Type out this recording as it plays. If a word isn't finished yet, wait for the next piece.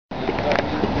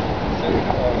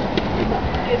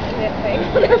internet feed.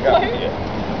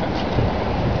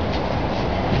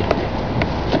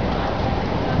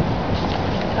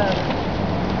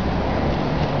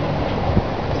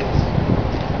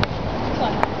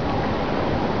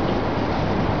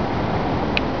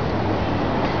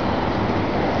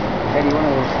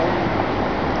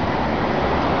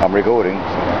 I'm recording.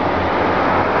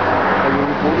 Are you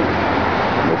recording?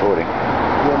 I'm recording.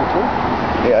 You want to talk?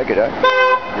 Yeah, okay.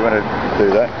 You want to do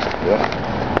that? Yeah.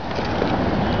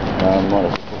 Might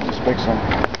have to put the specs on.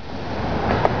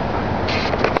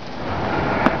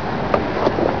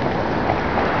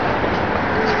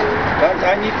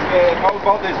 I need how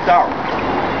about this down?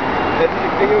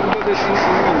 Can you do this in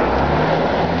a minute?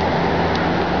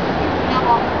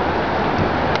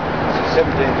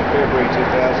 17th of February 2013.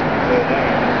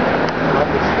 On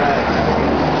this day,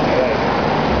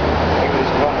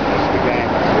 English colonists began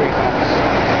 3 months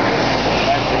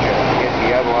massacre against the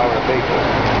Yabuara people,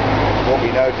 what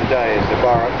we know today as the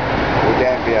Burrup or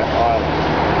Dampier Island.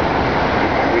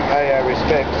 We pay our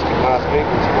respects to past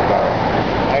peoples of the Burrup,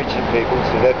 ancient peoples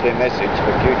who left their message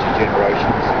for future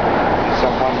generations, and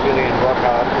some 1 million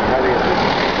rock-hard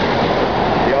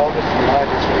palaeoliths, the oldest and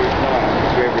largest group known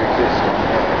to ever exist on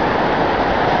Earth.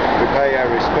 We pay our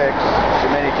respects to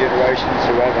many generations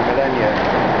who over millennia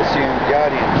assumed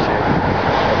guardianship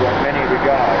of what many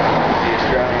regard as the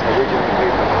Australian original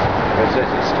people,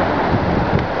 Rosetta Stone.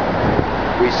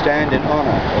 We stand in honour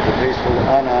of the peaceful,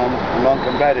 unarmed,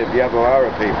 non-combative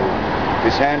Yaburara people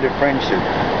whose hand of friendship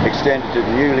extended to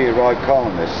the newly arrived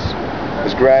colonists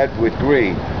was grabbed with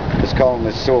greed as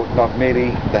colonists sought not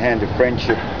merely the hand of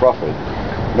friendship proffered,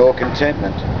 nor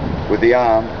contentment with the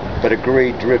arm, but a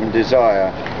greed-driven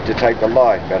desire to take the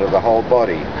life out of the whole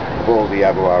body of all the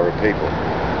Yabuara people.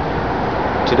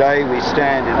 Today we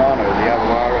stand in honour of the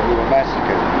Yabuara who were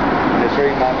massacred in a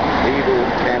 3-month evil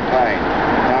campaign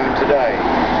known today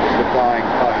as the Flying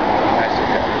Foam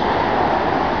Massacre.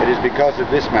 It is because of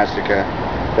this massacre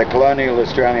that colonial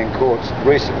Australian courts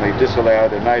recently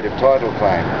disallowed a native title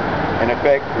claim, in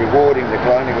effect rewarding the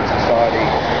colonial society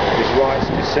its rights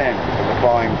descend from the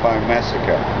Flying Foam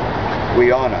Massacre.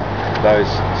 We honour those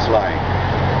slain.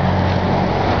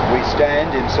 We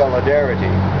stand in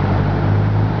solidarity.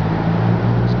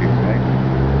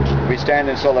 We stand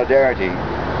in solidarity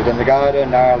with the Ngada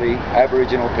Gnarly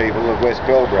Aboriginal people of West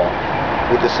Pilbara,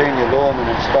 with the senior lawman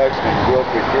and spokesman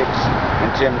Wilfred Hicks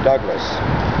and Tim Douglas,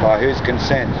 by whose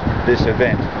consent this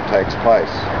event takes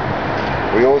place.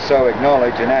 We also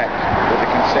acknowledge and act with the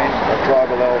consent of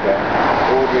Tribal Elder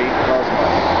Audrey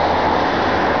Cosmos.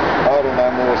 Idle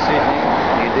No More Sydney,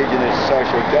 the Indigenous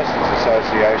Social Justice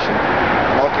Association,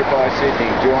 and Occupy Sydney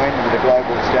join with the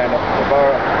global stand-up for the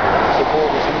Burrup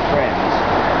supporters and friends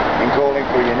in calling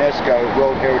for UNESCO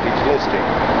World Heritage listing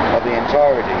of the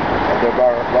entirety of the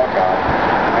Burrup rock art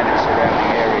and its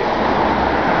surrounding area.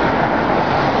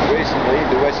 Recently,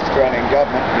 the West Australian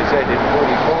Government gazetted 44%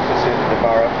 of the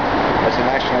Burrup as a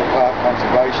National Park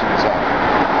Conservation Zone.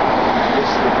 This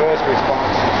is the first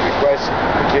response to requests,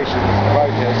 petitions,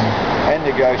 protests and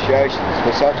negotiations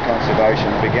for such conservation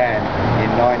began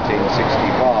in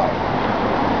 1965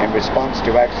 in response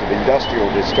to acts of industrial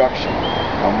destruction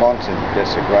and wanton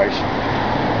desecration.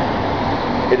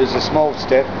 It is a small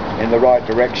step in the right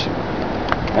direction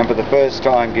and for the first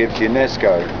time gives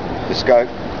UNESCO the scope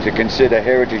to consider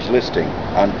heritage listing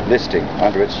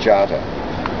under its charter.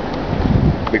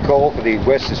 We call for the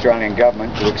West Australian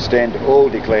Government to extend all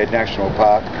declared national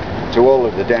park to all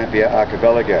of the Dampier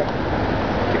archipelago.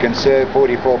 To conserve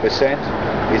 44%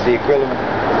 is the equivalent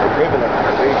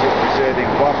of Egypt preserving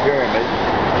one pyramid,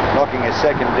 knocking a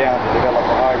second down to develop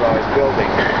a high-rise building,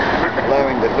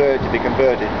 allowing the third to be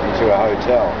converted into a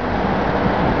hotel.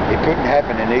 It couldn't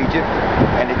happen in Egypt,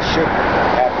 and it shouldn't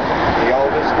happen in the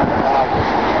oldest and the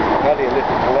largest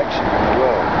palaeolithic collection in the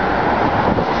world.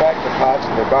 The fact that parts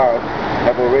of the Burrup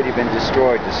have already been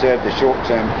destroyed to serve the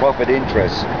short-term profit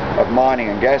interests of mining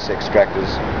and gas extractors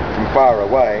from far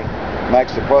away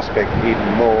makes the prospect even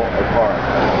more abhorrent.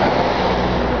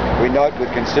 We note with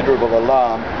considerable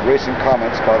alarm recent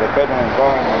comments by the Federal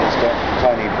Environment Minister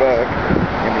Tony Burke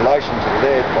in relation to the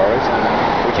Laird Forest,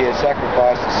 which he has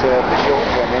sacrificed to serve the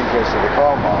short-term interests of the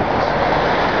coal miners.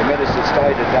 The Minister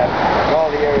stated that while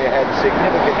the area had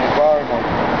significant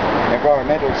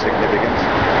environmental significance,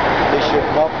 this should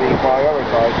not be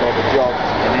prioritised over jobs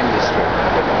and industry.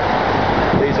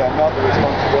 These are not the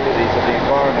responsibilities of the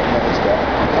Environment Minister,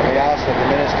 and we ask that the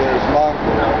Minister is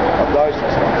mindful of those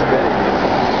responsibilities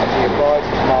as he applies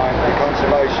his mind to the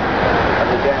conservation of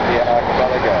the Dampier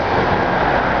archipelago.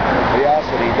 We ask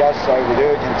that he does so with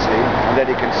urgency and that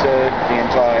he conserve the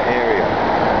entire area.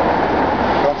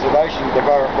 Conservation of the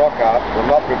Burrup rock art will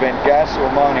not prevent gas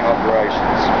or mining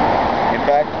operations. In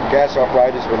fact, gas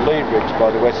operators were leveraged by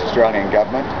the West Australian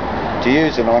Government to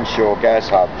use an onshore gas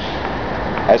hub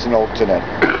as an alternate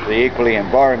to the equally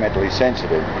environmentally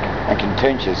sensitive and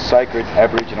contentious sacred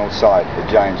Aboriginal site at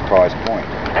James Price Point.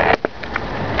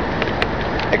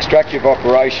 Extractive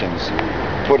operations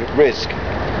put at risk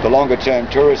the longer-term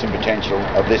tourism potential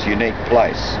of this unique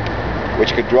place,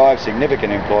 which could drive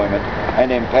significant employment and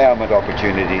empowerment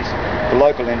opportunities for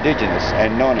local Indigenous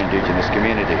and non-Indigenous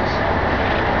communities.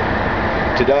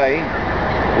 Today,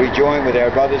 we join with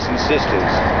our brothers and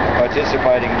sisters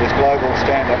participating in this global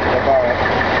stand-up for the Burrup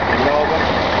in Melbourne,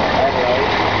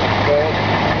 Adelaide, Perth,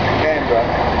 Canberra,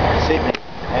 Sydney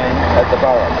and at the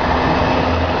Burrup.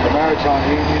 The Maritime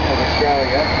Union of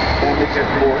Australia and its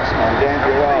ports on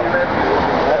Dampier Island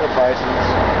and other places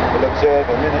will observe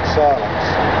a minute's silence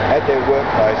at their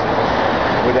workplaces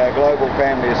with our global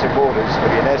family of supporters for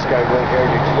the UNESCO World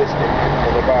Heritage listing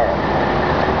for the Burrup.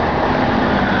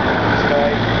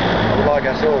 Today, I would like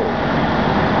us all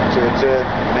to observe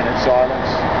a minute's silence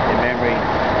in memory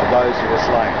of those who were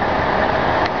slain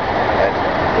at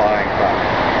Flying Foam.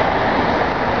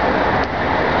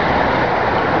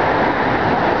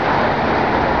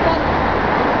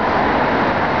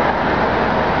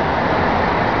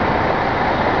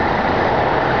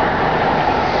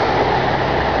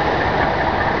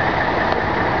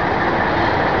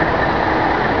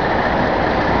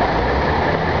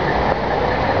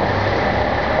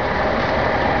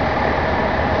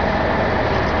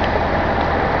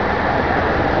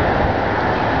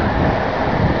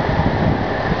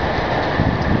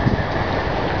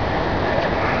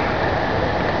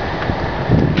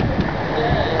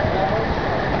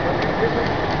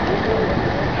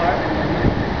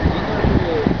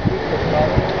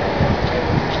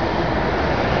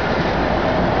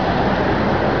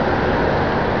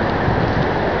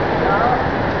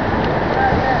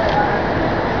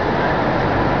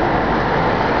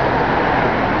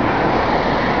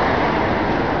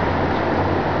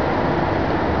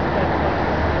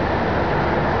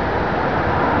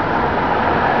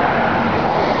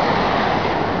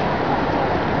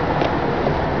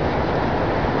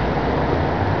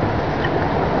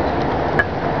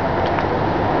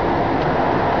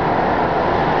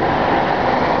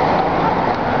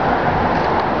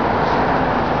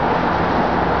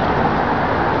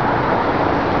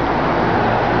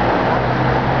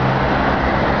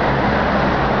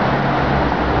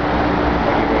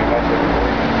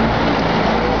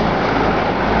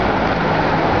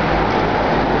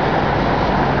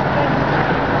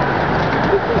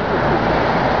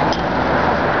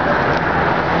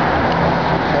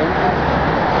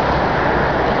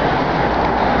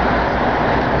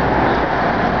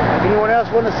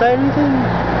 Want to say anything?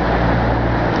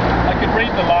 I could read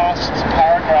the last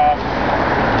paragraph.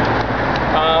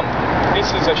 This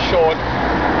is a short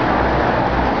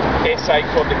essay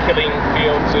called The Killing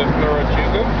Fields of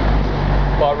Murrujuga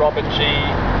by Robert G.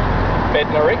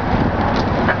 Bednarik.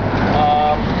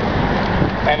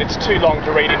 And it's too long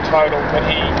to read in total, but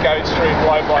he goes through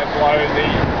blow by blow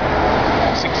the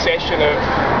succession of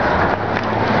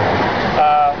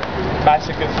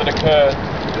massacres that occurred.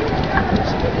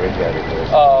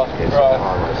 Oh, right.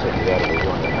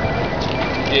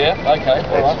 Yeah, okay,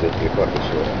 alright.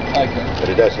 Okay. But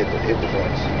it does hit the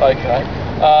points. Okay.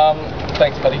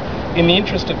 Thanks, buddy. In the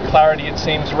interest of clarity, it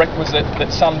seems requisite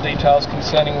that some details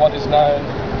concerning what is known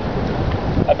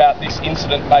about this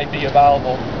incident may be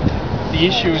available. The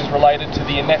issue is related to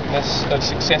the ineptness of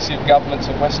successive governments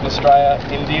of Western Australia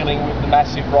in dealing with the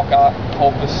massive rock art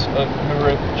corpus of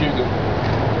Murrujuga.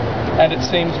 And it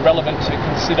seems relevant to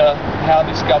consider how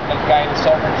this government gained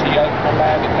sovereignty over the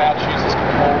land it now chooses to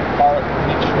call Burrup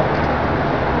Peninsula.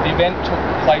 The event took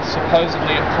place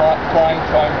supposedly at Flying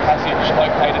Foam Passage,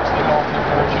 located to the north of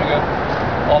Murrujuga,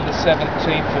 on the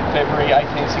 17th of February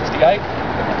 1868.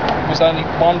 It was only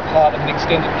one part of an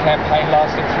extended campaign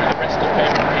lasting through the rest of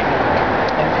February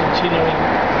and continuing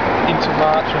into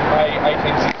March and May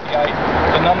 1868.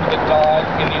 The number that died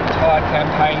in the entire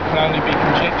campaign can only be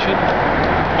conjectured,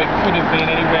 but could have been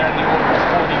anywhere in the order of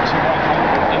 40 to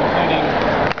 100, including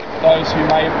those who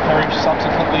may have perished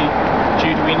subsequently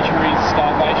due to injuries,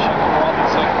 starvation or other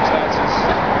circumstances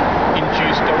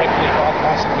induced directly by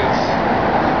massacres.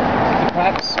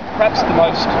 Perhaps the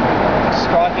most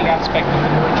striking aspect of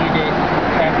the Murrujuga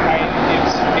campaign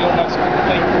is the almost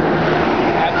complete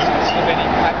absence of any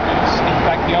captives. In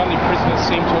fact, the only prisoners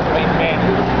seem to have been men.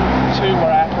 2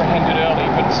 were apprehended early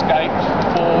but escaped,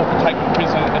 4 were taken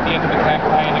prison at the end of the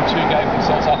campaign and 2 gave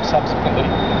themselves up subsequently.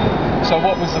 So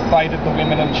what was the fate of the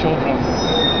women and children?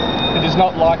 It is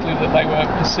not likely that they were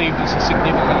perceived as a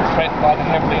significant threat by the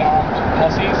heavily armed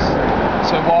Aussies,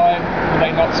 so why were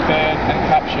they not spared and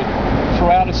captured?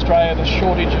 Throughout Australia, the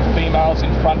shortage of females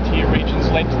in frontier regions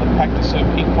led to the practice of,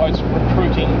 in quotes,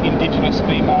 recruiting Indigenous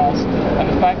females, and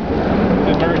the fact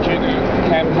the Burrup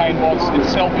campaign was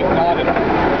itself ignited.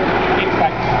 In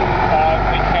fact,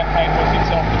 the campaign was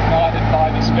itself ignited by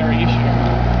this very issue.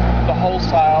 The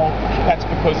wholesale, that's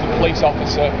because the police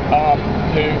officer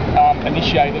who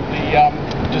initiated the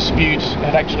dispute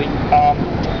had actually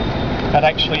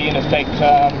in effect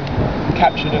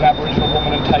captured an Aboriginal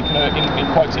woman and taken her in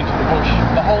quotes into the bush.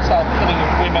 The wholesale killing of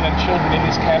women and children in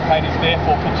this campaign is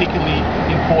therefore particularly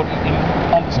important in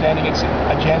understanding its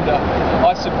agenda.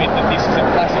 I submit that this is a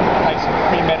classic case of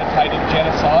premeditated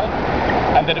genocide,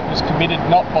 and that it was committed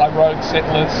not by rogue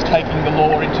settlers taking the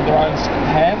law into their own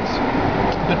hands,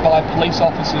 but by police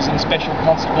officers and special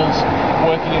constables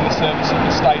working in the service of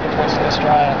the state of Western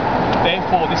Australia.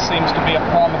 Therefore, this seems to be a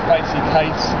prima facie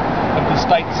case of the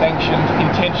state-sanctioned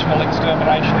intentional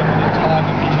extermination of an entire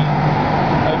division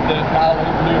of the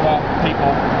Yaburara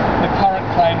people. The current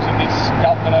claims of this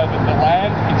government over the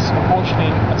land, its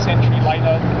apportioning a century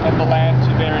later of the land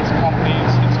to various companies,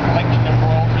 its collection of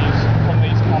royalties from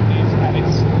these companies, and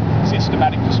its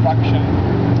systematic destruction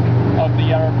of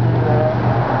the Yaburara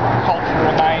culture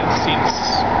remains since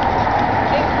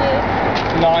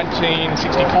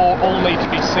 1964 all need to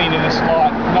be seen in this light.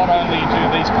 Not only do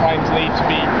these claims need to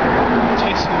be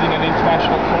tested in an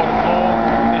international court of law,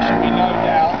 there should be no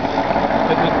doubt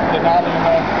that the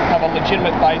Ngaluma have a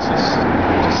legitimate basis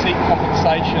to seek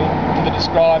compensation for the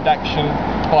described action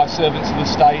by servants of the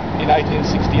state in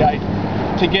 1868.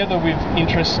 Together with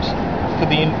interest for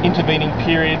the intervening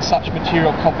period, such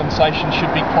material compensation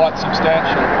should be quite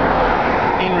substantial.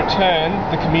 In return,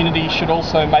 the community should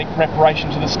also make reparation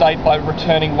to the state by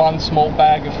returning one small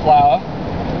bag of flour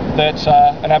that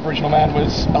an Aboriginal man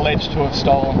was alleged to have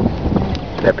stolen.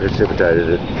 That precipitated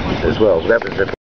it as well. That was